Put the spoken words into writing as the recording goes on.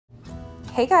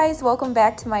Hey guys, welcome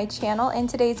back to my channel. In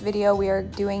today's video, we are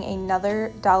doing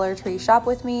another Dollar Tree shop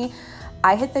with me.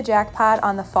 I hit the jackpot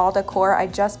on the fall decor. I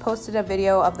just posted a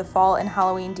video of the fall and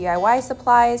Halloween DIY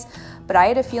supplies, but I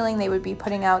had a feeling they would be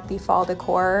putting out the fall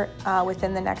decor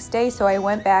within the next day, so I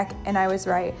went back and I was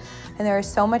right. And there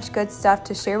is so much good stuff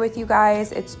to share with you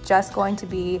guys. It's just going to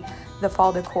be the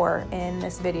fall decor in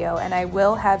this video, and I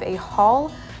will have a haul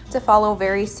to follow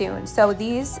very soon. So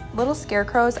these little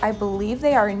scarecrows, I believe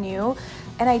they are new,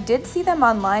 and I did see them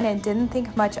online and didn't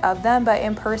think much of them, but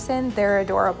in person they're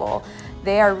adorable.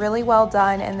 They are really well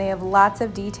done and they have lots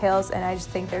of details, and I just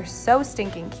think they're so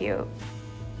stinking cute.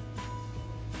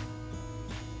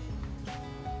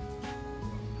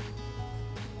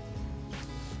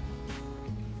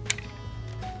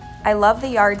 I love the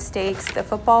yard stakes. The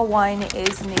football one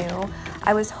is new.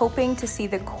 I was hoping to see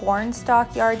the corn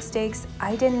stalk yard stakes.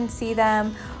 I didn't see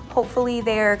them. Hopefully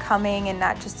they're coming and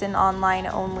not just an online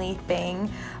only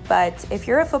thing. But if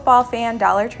you're a football fan,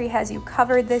 Dollar Tree has you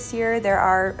covered this year. There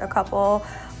are a couple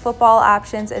football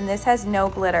options, and this has no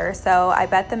glitter. So I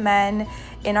bet the men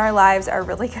in our lives are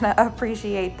really gonna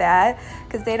appreciate that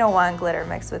because they don't want glitter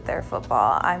mixed with their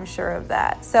football. I'm sure of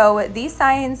that. So these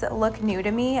signs look new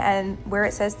to me, and where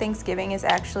it says Thanksgiving is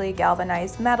actually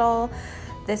galvanized metal.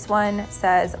 This one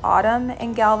says autumn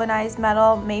in galvanized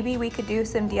metal. Maybe we could do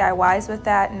some DIYs with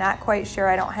that. Not quite sure.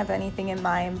 I don't have anything in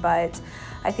mind, but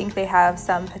I think they have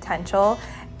some potential.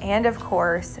 And of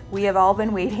course, we have all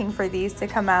been waiting for these to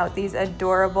come out. These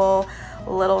adorable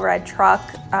little red truck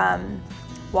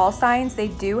wall signs. They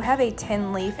do have a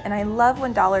tin leaf, and I love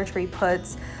when Dollar Tree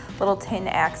puts little tin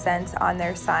accents on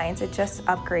their signs. It just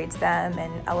upgrades them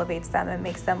and elevates them and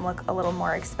makes them look a little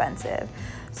more expensive.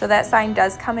 So that sign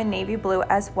does come in navy blue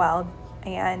as well.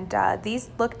 And these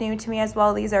look new to me as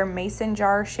well. These are mason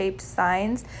jar shaped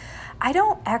signs. I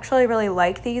don't actually really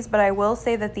like these, but I will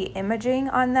say that the imaging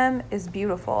on them is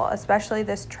beautiful, especially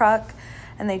this truck,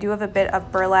 and they do have a bit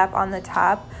of burlap on the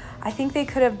top. I think they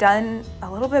could have done a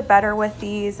little bit better with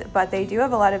these, but they do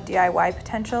have a lot of DIY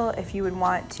potential if you would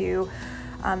want to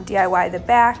DIY the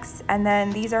backs. And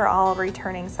then these are all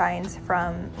returning signs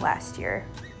from last year.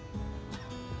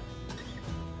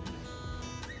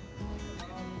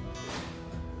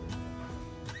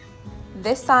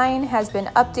 This sign has been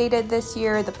updated this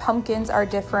year. The pumpkins are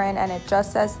different, and it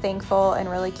just says thankful and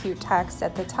really cute text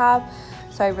at the top.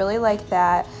 So I really like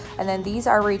that. And then these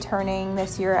are returning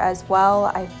this year as well.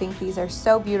 I think these are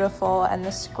so beautiful, and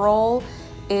the scroll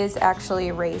is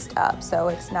actually raised up, so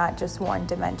it's not just one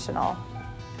dimensional.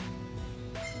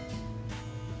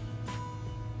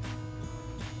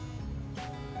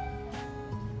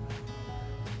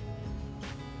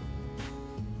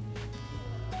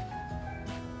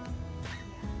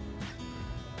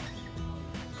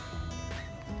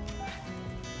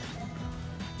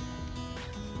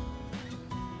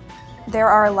 There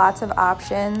are lots of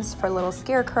options for little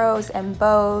scarecrows and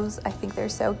bows. I think they're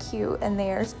so cute, and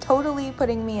they are totally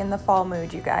putting me in the fall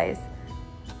mood, you guys.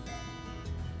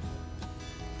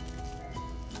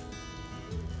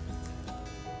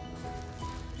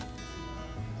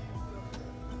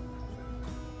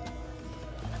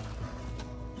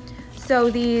 So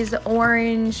these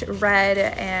orange, red,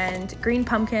 and green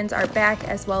pumpkins are back,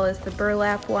 as well as the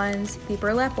burlap ones. The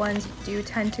burlap ones do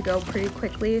tend to go pretty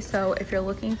quickly, so if you're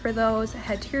looking for those,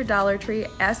 head to your Dollar Tree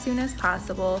as soon as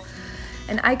possible.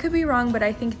 And I could be wrong, but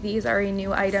I think these are a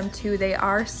new item too. They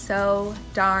are so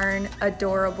darn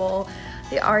adorable.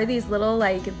 They are these little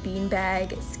like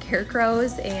beanbag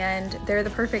scarecrows, and they're the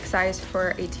perfect size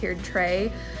for a tiered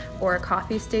tray or a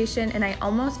coffee station. And I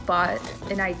almost bought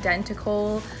an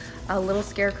identical a little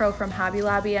scarecrow from Hobby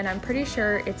Lobby, and I'm pretty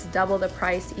sure it's double the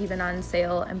price even on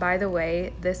sale. And by the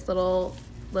way, this little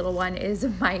one is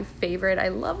my favorite. I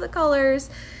love the colors.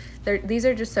 These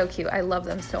are just so cute. I love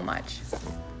them so much.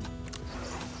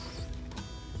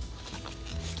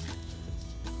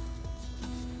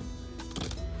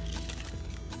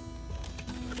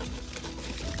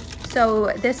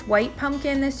 So this white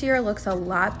pumpkin this year looks a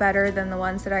lot better than the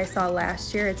ones that I saw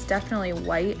last year. It's definitely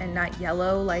white and not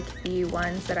yellow like the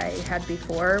ones that I had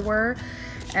before were.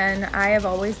 And I have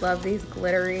always loved these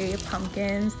glittery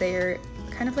pumpkins. They're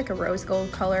kind of like a rose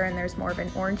gold color, and there's more of an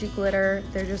orangey glitter.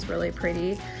 They're just really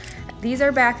pretty. These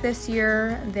are back this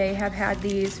year. They have had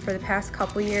these for the past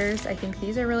couple years. I think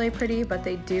these are really pretty, but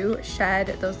they do shed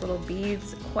those little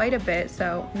beads quite a bit,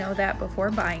 so know that before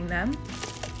buying them.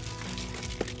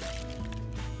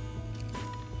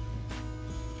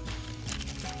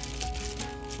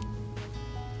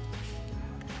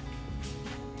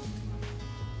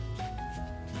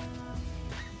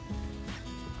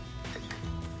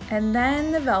 And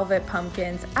then the velvet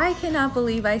pumpkins. I cannot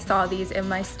believe I saw these in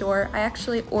my store. I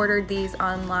actually ordered these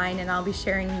online and I'll be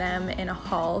sharing them in a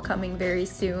haul coming very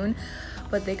soon.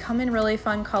 But they come in really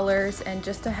fun colors, and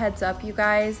just a heads up you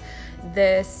guys,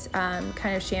 this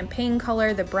kind of champagne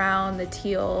color, the brown, the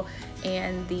teal,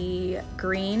 and the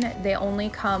green, they only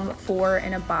come 4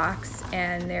 in a box,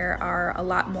 and there are a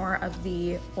lot more of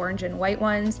the orange and white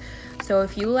ones. So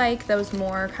if you like those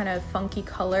more kind of funky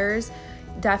colors,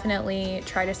 definitely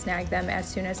try to snag them as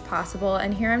soon as possible.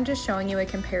 And here I'm just showing you a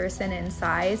comparison in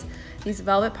size. These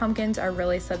velvet pumpkins are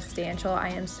really substantial. I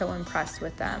am so impressed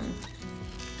with them.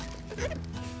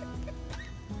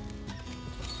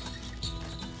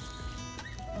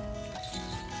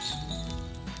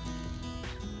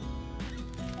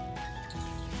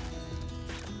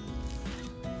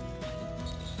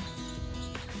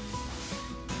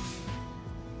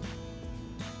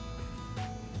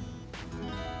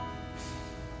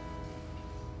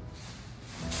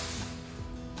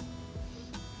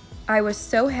 I was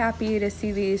so happy to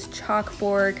see these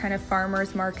chalkboard kind of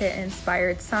farmers market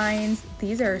inspired signs.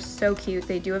 These are so cute.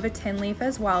 They do have a tin leaf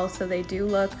as well, so they do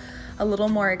look a little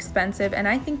more expensive, and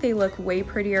I think they look way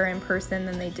prettier in person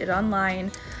than they did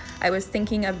online. I was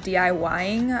thinking of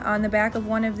DIYing on the back of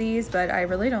one of these, but I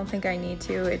really don't think I need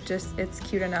to. It's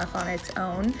cute enough on its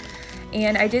own.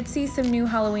 And I did see some new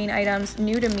Halloween items,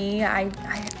 new to me. I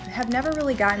have never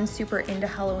really gotten super into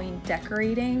Halloween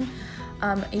decorating.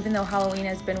 Even though Halloween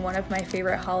has been one of my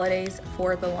favorite holidays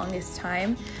for the longest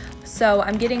time. So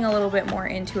I'm getting a little bit more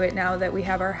into it now that we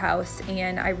have our house,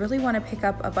 and I really want to pick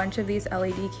up a bunch of these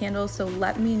LED candles, so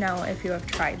let me know if you have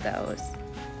tried those.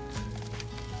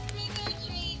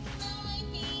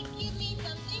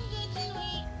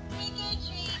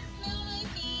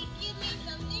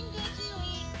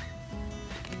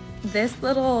 This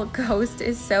little ghost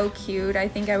is so cute. I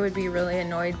think I would be really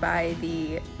annoyed by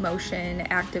the motion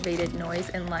activated noise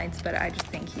and lights, but I just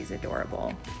think he's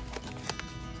adorable.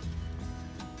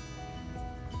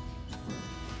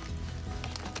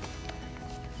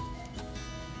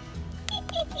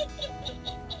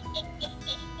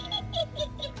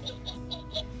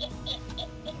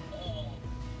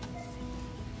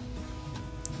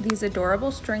 These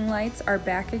adorable string lights are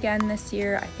back again this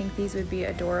year. I think these would be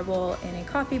adorable in a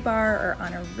coffee bar or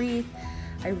on a wreath.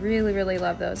 I really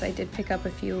love those. I did pick up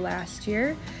a few last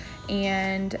year,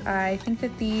 and I think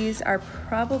that these are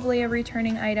probably a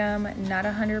returning item. Not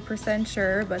 100%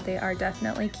 sure, but they are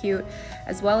definitely cute,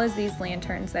 as well as these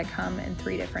lanterns that come in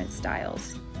 3 different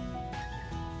styles.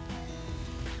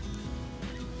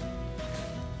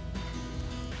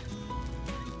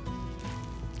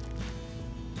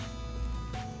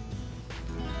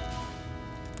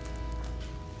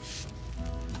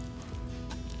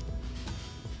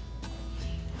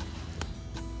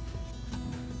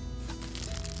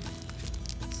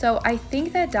 So I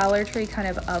think that Dollar Tree kind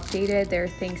of updated their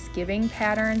Thanksgiving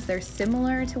patterns. They're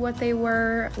similar to what they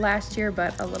were last year,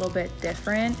 but a little bit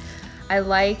different. I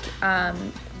like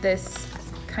this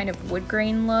kind of wood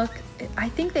grain look. I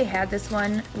think they had this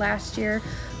one last year,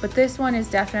 but this one is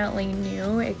definitely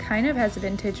new. It kind of has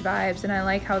vintage vibes, and I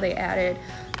like how they added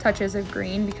touches of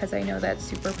green because I know that's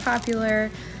super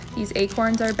popular. These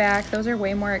acorns are back. Those are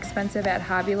way more expensive at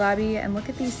Hobby Lobby. And look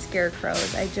at these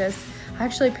scarecrows. I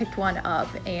actually picked one up,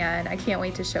 and I can't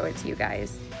wait to show it to you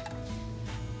guys.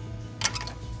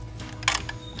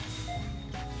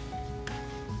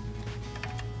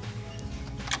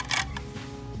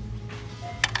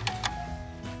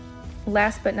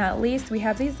 Last but not least, we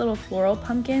have these little floral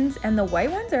pumpkins, and the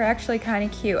white ones are actually kind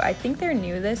of cute. I think they're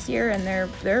new this year, and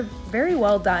they're very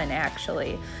well done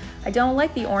actually. I don't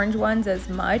like the orange ones as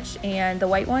much, and the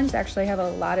white ones actually have a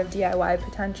lot of DIY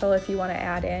potential if you want to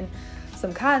add in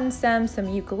some cotton stems, some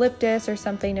eucalyptus or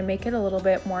something to make it a little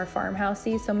bit more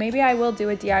farmhousey. So maybe I will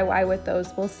do a DIY with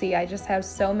those. We'll see. I just have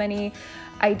so many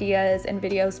ideas and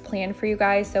videos planned for you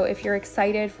guys. So if you're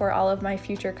excited for all of my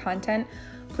future content,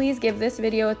 please give this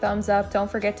video a thumbs up.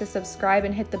 Don't forget to subscribe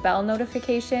and hit the bell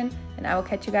notification, and I will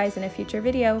catch you guys in a future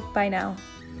video. Bye now.